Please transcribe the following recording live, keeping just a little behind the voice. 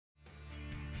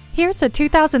Here's a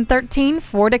 2013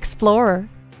 Ford Explorer.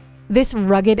 This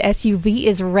rugged SUV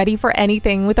is ready for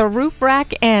anything with a roof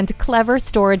rack and clever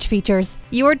storage features.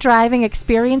 Your driving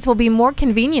experience will be more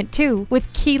convenient too,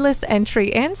 with keyless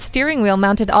entry and steering wheel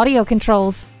mounted audio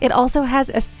controls. It also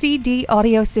has a CD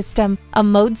audio system, a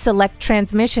mode select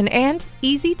transmission, and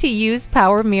easy-to-use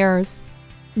power mirrors.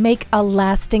 Make a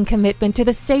lasting commitment to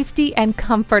the safety and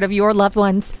comfort of your loved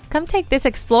ones. Come take this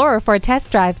Explorer for a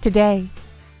test drive today.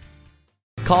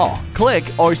 Call, click,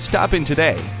 or stop in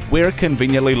today. We're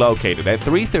conveniently located at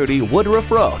 330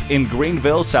 Woodruff Road in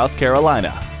Greenville, South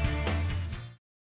Carolina.